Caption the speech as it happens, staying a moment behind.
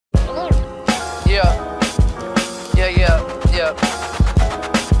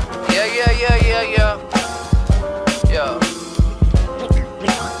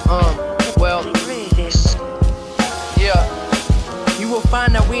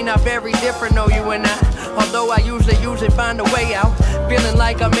we not very different, no, you and I. Although I usually find a way out. Feeling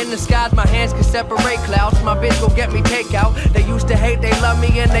like I'm in the skies, my hands can separate clouds. My bitch gon' get me takeout. They used to hate, they love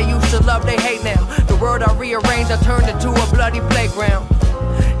me, and they used to love, they hate now. The world I rearranged, I turned into a bloody playground.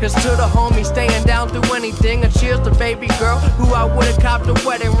 Here's to the homies staying down through anything. And cheers to baby girl who I would've copped a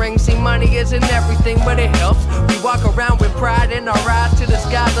wedding ring. See, money isn't everything, but it helps. We walk around with pride in our eyes to the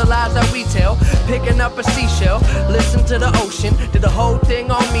skies, the lies that we tell. Picking up a seashell, listen to the ocean. Did the whole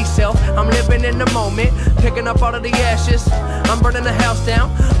thing on me self. I'm living in the moment, picking up all of the ashes. I'm burning the house down,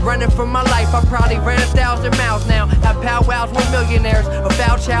 running for my life. I probably ran 1,000 miles now. Have powwows with millionaires. A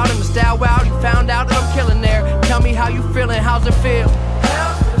foul child in the style wow. You found out that I'm killing there. Tell me how you feeling, how's it feel?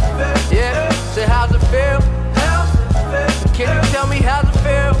 Yeah, say how's it feel? Can you tell me how's it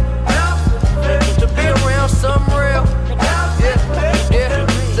feel? To be around something real. Yeah,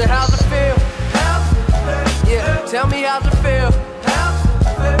 say how's it feel? Yeah, tell me how's it feel?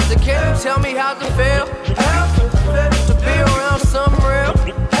 So can you tell me how's it feel? To be around something real.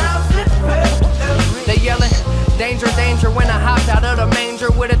 They yelling, danger, danger, when I hopped out of the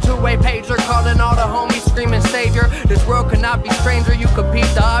manger with a two-way pager, calling all the homies, screaming savior. This world cannot be stranger, you compete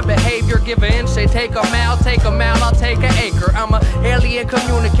the odd behavior. Give an inch, say take a mile, I'll take an acre. I'm an alien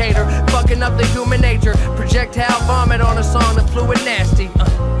communicator, fucking up the human nature. Projectile vomit on a song that flew it nasty.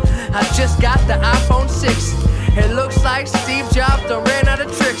 I just got the iPhone 6. It looks like Steve Jobs done ran out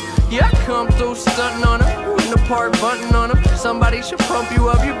of tricks. Yeah, I come through stunting on him, in the park button on him. Somebody should pump you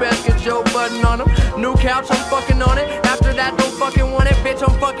up, you best get your button on him. New couch, I'm fucking on it. After that, don't fucking want it, bitch,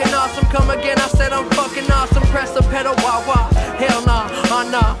 I'm fucking awesome. Come again, I said I'm fucking awesome. Press the pedal, wah wah. Hell nah,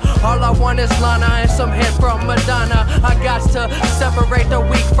 nah. All I want is Lana and some head from Madonna. I got to separate the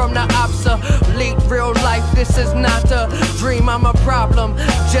weak from the obsolete. Real life, this is not a dream, I'm a problem.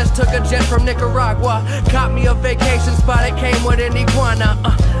 Just took a jet from Nicaragua. Caught me a vacation spot, it came with an iguana.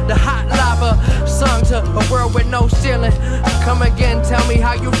 The hot lava, sung to a world with no ceiling. Come again, tell me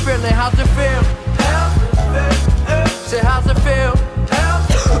how you feeling, how's it feel? Say how's it feel?